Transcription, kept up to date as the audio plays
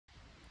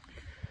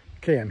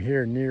Okay, I'm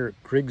here near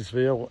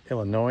Griggsville,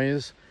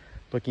 Illinois,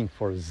 looking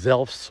for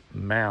Zelph's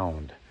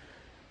Mound.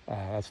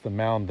 That's the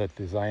mound that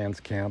the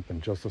Zions Camp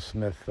and Joseph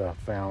Smith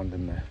found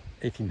in the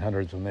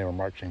 1800s when they were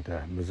marching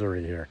to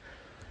Missouri here.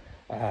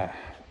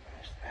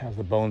 Has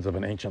the bones of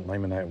an ancient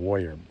Laminate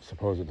warrior,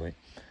 supposedly.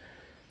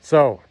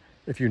 So,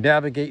 if you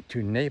navigate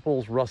to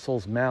Naples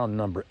Russell Mound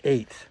number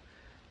 8,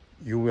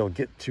 you will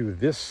get to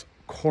this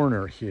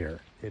corner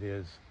here. It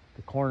is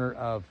the corner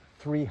of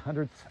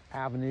 300th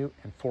Avenue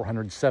and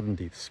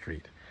 470th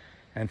Street.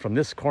 And from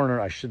this corner,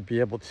 I should be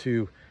able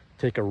to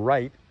take a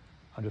right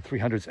onto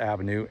 300th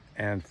Avenue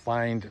and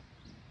find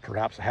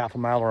perhaps a half a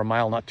mile or a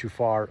mile not too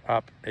far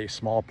up a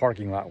small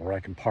parking lot where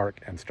I can park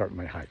and start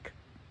my hike.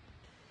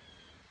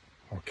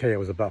 Okay, it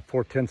was about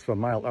 4/10 of a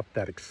mile up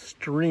that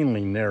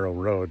extremely narrow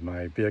road.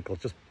 My vehicle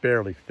just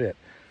barely fit,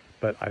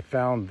 but I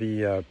found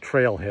the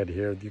trailhead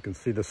here. You can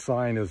see the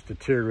sign is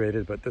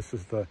deteriorated, but this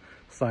is the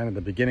sign at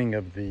the beginning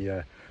of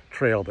the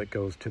trail that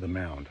goes to the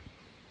mound.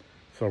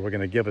 So we're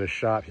going to give it a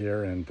shot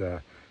here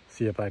and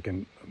see if I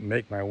can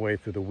make my way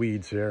through the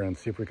weeds here and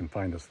see if we can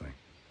find this thing.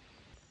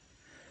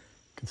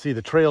 You can see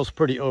the trail's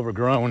pretty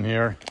overgrown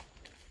here.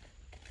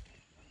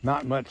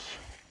 Not much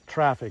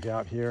traffic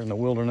out here in the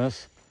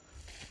wilderness,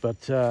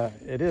 but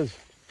it is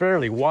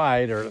fairly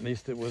wide, or at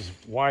least it was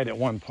wide at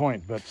one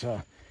point, but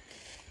you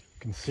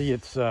can see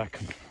it's you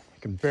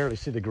can barely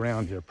see the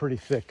ground here, pretty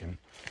thick, and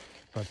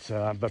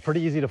but pretty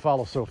easy to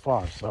follow so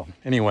far. So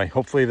anyway,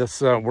 hopefully this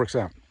works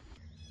out.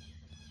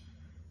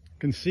 You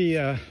can see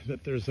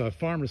that there's a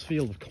farmer's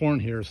field of corn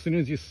here. As soon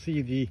as you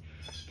see the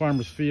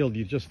farmer's field,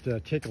 you just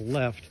take a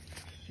left,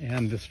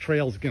 and this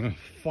trail is going to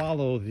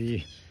follow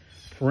the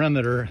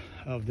perimeter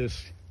of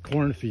this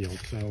cornfield.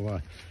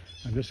 So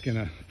I'm just going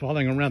to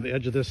following around the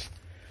edge of this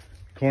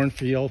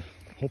cornfield,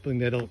 hoping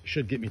that it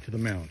should get me to the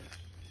mound.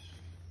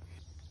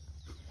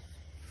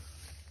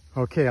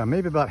 Okay, I'm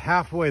maybe about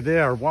halfway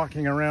there,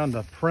 walking around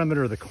the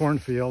perimeter of the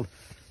cornfield.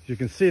 As you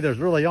can see, there's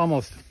really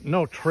almost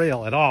no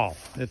trail at all.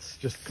 It's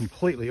just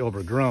completely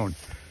overgrown.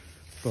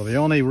 So the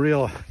only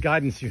real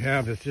guidance you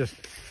have is just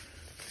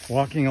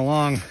walking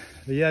along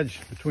the edge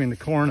between the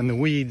corn and the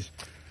weeds.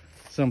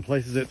 Some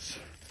places there's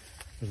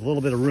a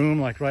little bit of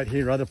room, like right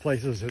here. Other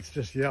places it's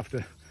just you have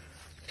to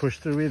push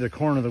through either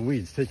corn or the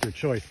weeds. Take your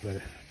choice,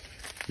 but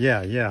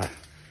yeah.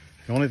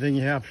 The only thing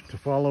you have to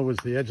follow is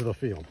the edge of the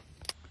field.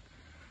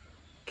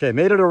 Okay,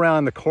 made it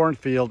around the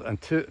cornfield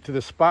and to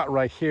the spot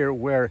right here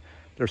where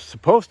there's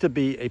supposed to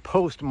be a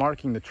post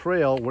marking the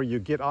trail where you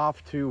get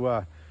off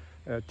to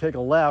take a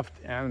left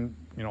and,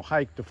 you know,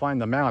 hike to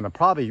find the mound. And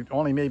probably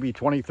only maybe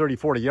 20, 30,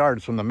 40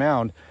 yards from the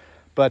mound.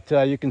 But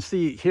you can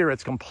see here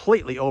it's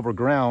completely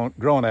overgrown.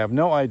 I have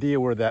no idea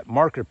where that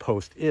marker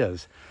post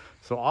is.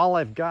 So all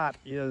I've got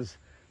is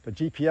the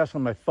GPS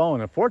on my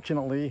phone.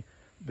 Unfortunately,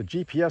 the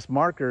GPS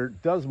marker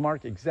does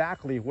mark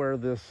exactly where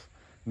this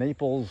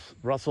Naples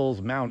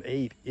Russell Mound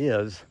 8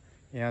 is,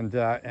 and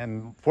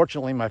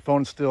fortunately my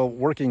phone's still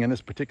working in this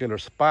particular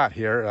spot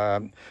here,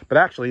 but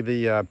actually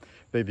the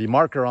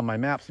marker on my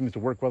map seems to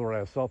work whether I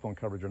have cell phone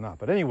coverage or not.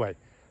 But anyway,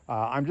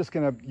 I'm just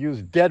going to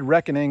use dead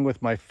reckoning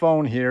with my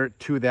phone here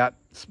to that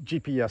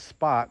GPS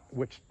spot,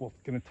 which will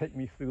going to take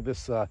me through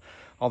this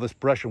all this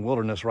brush and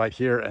wilderness right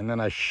here, and then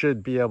I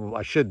should be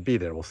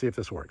there. We'll see if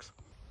this works.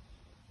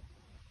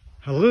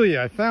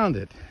 Hallelujah, I found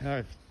it.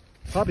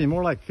 Probably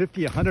more like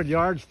 50, 100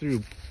 yards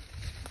through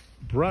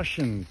brush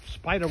and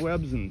spider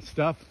webs and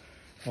stuff.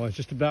 Well, I was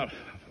just about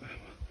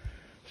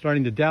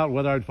starting to doubt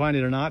whether I'd find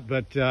it or not,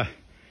 but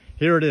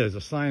here it is.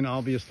 A sign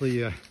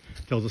obviously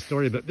tells a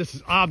story, but this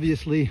is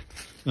obviously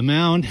the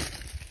mound.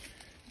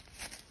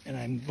 And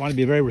I want to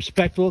be very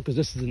respectful because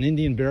this is an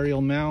Indian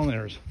burial mound.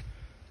 There's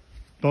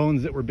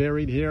bones that were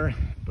buried here,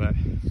 but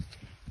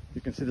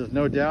you can see there's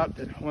no doubt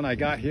that when I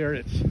got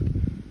here,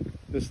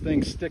 this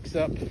thing sticks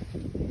up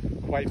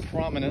quite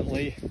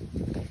prominently.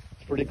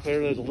 It's pretty clear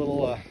there's a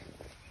little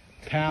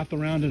path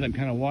around it. I'm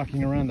kind of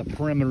walking around the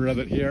perimeter of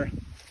it here,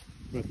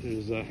 but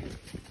there's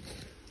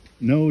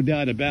no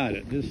doubt about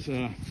it. This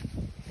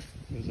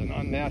is an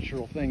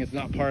unnatural thing. It's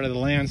not part of the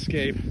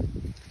landscape.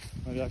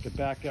 Maybe I could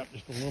back up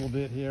just a little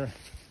bit here.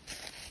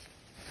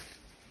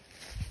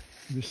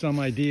 Give you some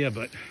idea,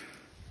 but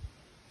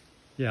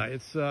yeah,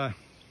 it's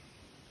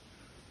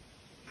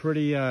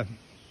pretty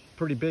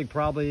big,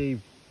 probably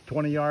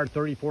 20 yards,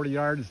 30, 40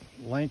 yards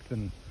length,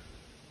 and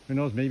who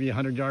knows, maybe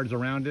 100 yards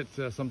around it,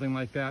 something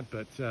like that.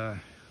 But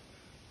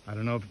I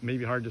don't know,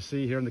 maybe hard to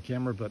see here in the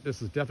camera, but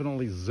this is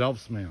definitely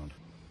Zelph's Mound.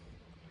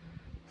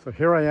 So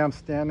here I am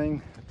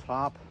standing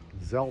atop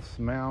Zelph's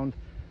Mound.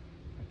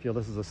 I feel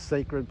this is a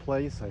sacred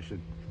place. I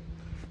should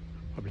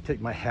probably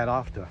take my hat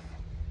off to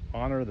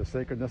honor the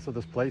sacredness of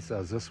this place,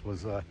 as this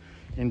was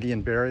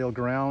Indian burial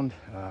ground.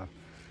 And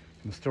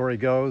the story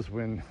goes,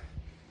 when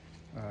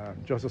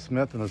Joseph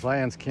Smith and the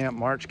Zions Camp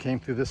march came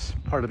through this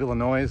part of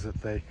Illinois, that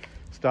they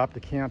stopped the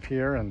camp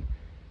here and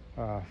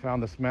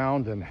found this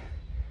mound, and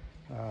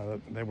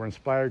they were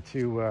inspired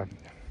to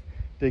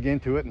dig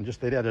into it, and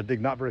they had to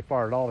dig not very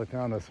far at all. They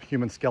found this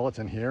human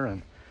skeleton here,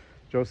 and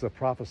Joseph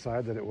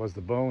prophesied that it was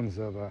the bones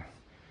of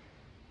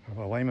of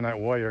a Laminate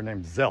warrior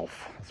named Zelph.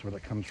 That's where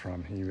that comes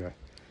from.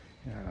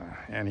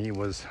 And he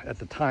was at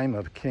the time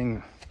of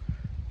King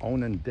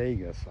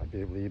Onondagas, I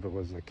believe it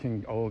was.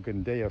 King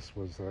Onondagas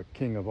was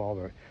king of all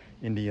the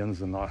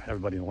Indians and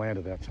everybody in the land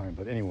at that time.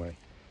 But anyway,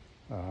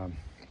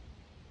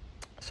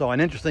 so,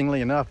 and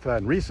interestingly enough,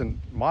 in recent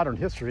modern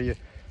history,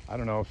 I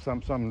don't know,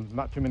 some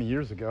not too many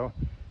years ago,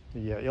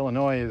 the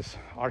Illinois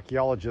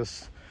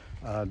archaeologists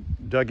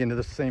dug into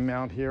this same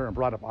mound here and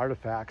brought up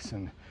artifacts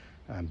and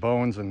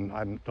bones, and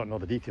I don't know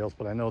the details,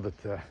 but I know that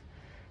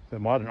the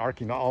modern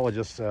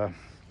archaeologists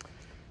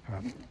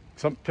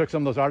took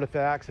some of those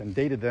artifacts and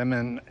dated them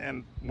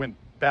and went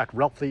back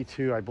roughly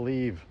to, I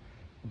believe,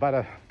 about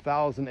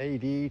 1000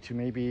 AD to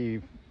maybe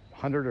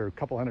 100 or a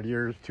couple hundred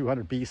years,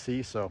 200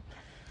 BC. So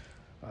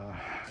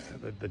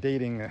the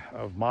dating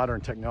of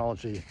modern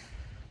technology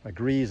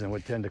agrees and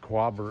would tend to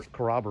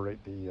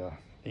corroborate the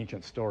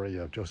ancient story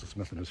of Joseph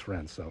Smith and his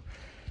friends. So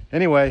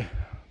anyway,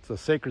 it's a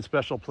sacred,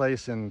 special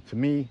place and to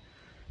me,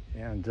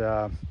 and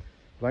I'm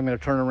going to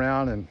turn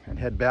around and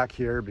head back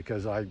here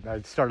because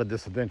I started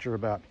this adventure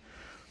about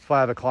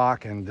 5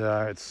 o'clock, and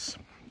it's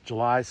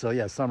July, so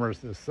yeah,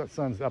 the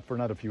sun's up for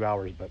another few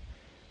hours, but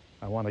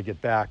I want to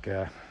get back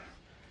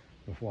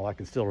while I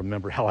can still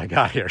remember how I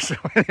got here. So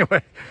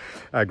anyway,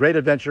 a great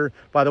adventure.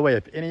 By the way,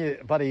 if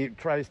anybody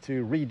tries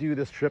to redo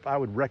this trip, I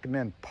would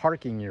recommend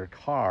parking your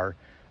car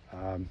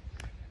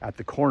at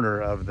the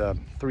corner of the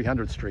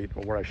 300th Street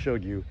where I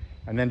showed you,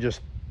 and then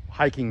just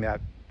hiking that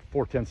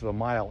 4/10 of a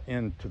mile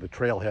into the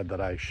trailhead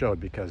that I showed,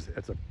 because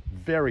it's a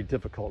very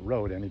difficult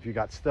road, and if you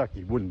got stuck,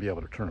 you wouldn't be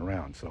able to turn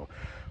around. So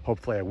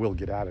hopefully I will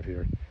get out of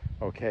here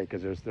okay,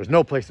 because there's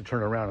no place to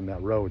turn around on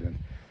that road, and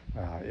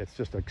it's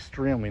just an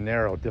extremely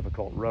narrow,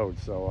 difficult road.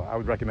 So I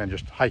would recommend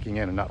just hiking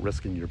in and not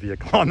risking your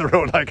vehicle on the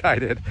road like I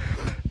did.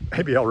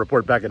 Maybe I'll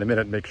report back in a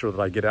minute and make sure that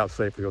I get out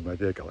safely with my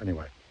vehicle.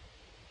 Anyway,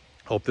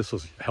 hope this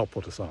was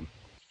helpful to some.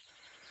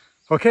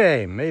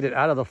 Okay, made it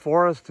out of the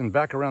forest and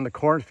back around the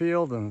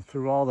cornfield and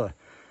through all the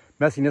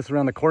messiness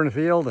around the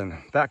cornfield and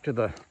back to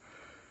the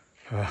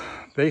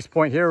base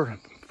point here.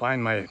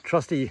 Find my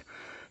trusty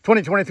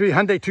 2023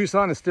 Hyundai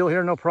Tucson is still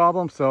here, no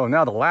problem. So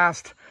now the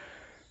last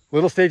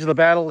little stage of the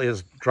battle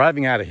is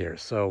driving out of here.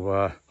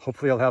 So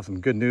hopefully I'll have some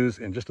good news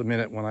in just a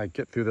minute when I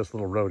get through this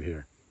little road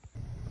here.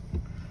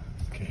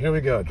 Okay, here we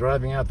go,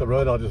 driving out the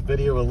road. I'll just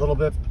video a little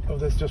bit of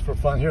this just for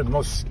fun here. The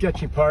most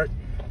sketchy part,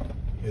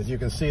 as you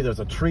can see, there's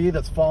a tree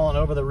that's fallen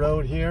over the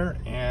road here,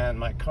 and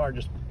my car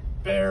just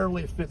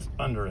barely fits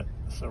under it.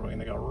 So we're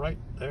gonna go right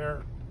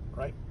there,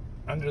 right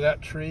under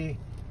that tree.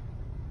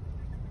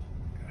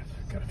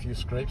 Got a few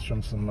scrapes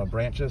from some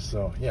branches.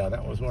 So yeah,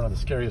 that was one of the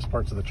scariest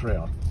parts of the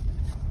trail.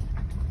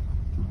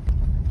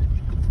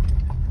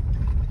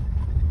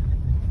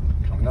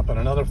 Coming up on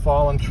another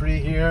fallen tree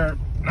here.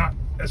 Not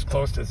as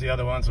close as the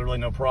other ones, so really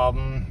no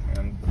problem.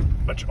 And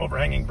a bunch of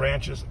overhanging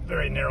branches.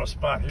 Very narrow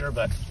spot here,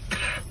 but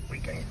we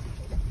can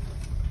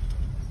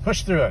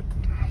push through it.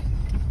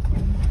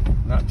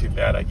 Not too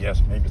bad, I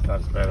guess. Maybe it's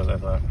not as bad as I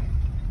thought.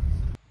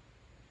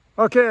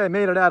 Okay, I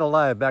made it out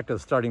alive, back to the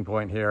starting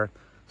point here.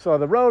 So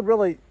the road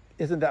really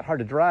isn't that hard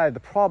to drive. The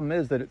problem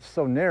is that it's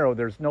so narrow,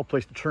 there's no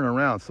place to turn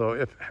around. So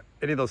if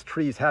any of those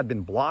trees had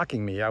been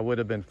blocking me, I would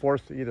have been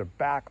forced to either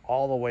back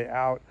all the way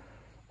out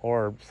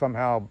or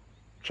somehow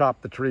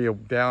chop the tree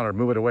down or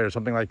move it away or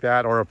something like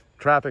that. Or if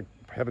traffic,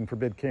 heaven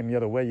forbid, came the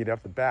other way, you'd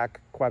have to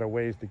back quite a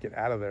ways to get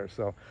out of there.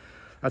 So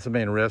that's the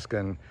main risk.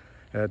 And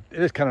it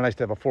is kind of nice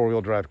to have a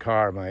four-wheel drive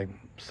car. My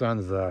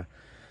sons,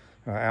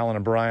 Alan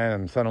and Brian,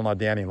 and son-in-law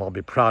Danny will all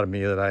be proud of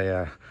me that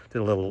I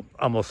did a little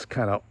almost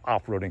kind of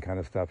off-roading kind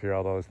of stuff here,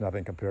 although it's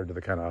nothing compared to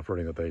the kind of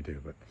off-roading that they do.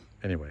 But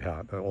anyway,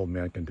 the old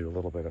man can do a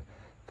little bit of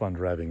fun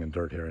driving in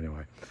dirt here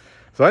anyway.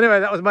 So anyway,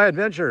 that was my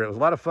adventure. It was a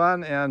lot of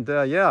fun, and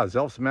yeah,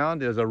 Zelph's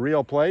Mound is a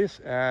real place,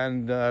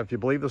 and if you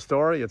believe the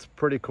story, it's a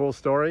pretty cool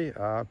story.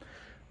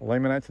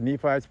 Lamanites and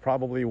Nephites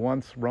probably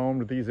once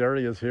roamed these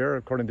areas here.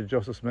 According to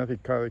Joseph Smith, he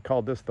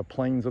called this the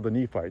Plains of the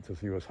Nephites as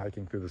he was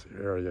hiking through this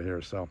area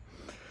here. So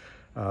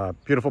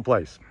beautiful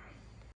place.